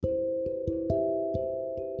कधी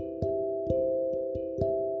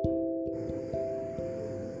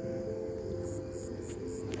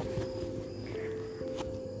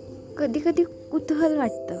कधी कुतूहल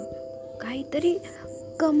वाटतं, काहीतरी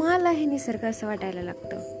कमाल आहे निसर्ग असं वाटायला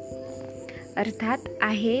लागतं. अर्थात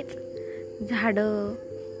आहेच झाडं,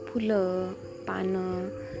 फुलं, पानं,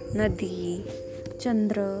 नदी,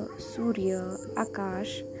 चंद्र, सूर्य,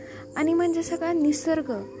 आकाश आणि म्हणजे सगळा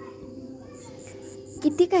निसर्ग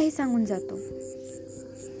किती काही सांगून जातो.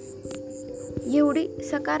 एवढी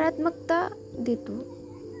सकारात्मकता देतो.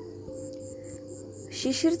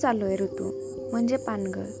 शिशिर चालू आहे ऋतू म्हणजे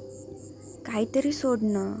पानगळ. काहीतरी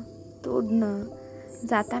सोडणं, तोडणं,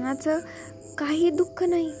 जातानाचं काही दुःख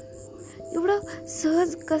नाही. एवढं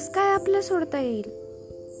सहज कस काय आपलं सोडता येईल?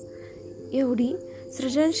 एवढी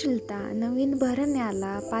सृजनशीलता, नवीन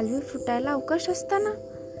भरण्याला, पालवी फुटायला अवकाश असताना,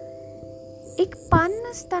 एक पान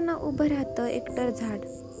नसताना उभं राहतं एकटर झाड.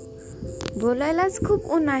 बोलायलाच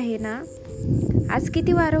खूप ऊन आहे ना. आज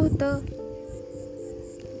किती वारं होतं.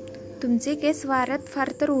 तुमचे केस वाऱ्यात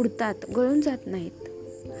फार तर उडतात, गळून जात नाहीत.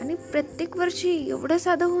 आणि प्रत्येक वर्षी एवढं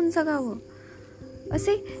साधं होऊन जगावं,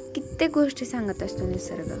 असे कित्येक गोष्टी सांगत असतो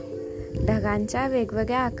निसर्ग. ढगांच्या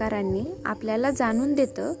वेगवेगळ्या आकारांनी आपल्याला जाणून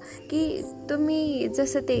देतं की तुम्ही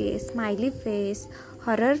जसं ते smiley face,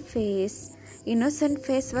 horror face, innocent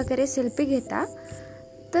face वगैरे सेल्फी घेता,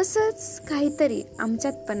 तसंच काहीतरी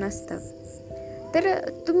आमच्यात पण असतं. तर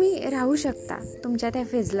तुम्ही राहू शकता तुमच्या त्या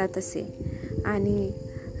फेजला तसे. आणि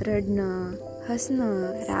रडणं,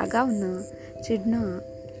 हसणं, रागावणं, चिडणं,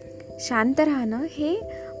 शांत राहणं हे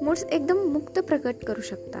मूड्स एकदम मुक्त प्रकट करू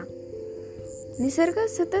शकता. निसर्ग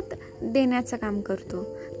सतत देण्याचं काम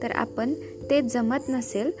करतो. तर आपण ते जमत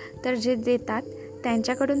नसेल तर जे देतात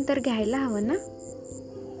त्यांच्याकडून तर घ्यायला हवं ना,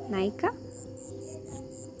 नाही का?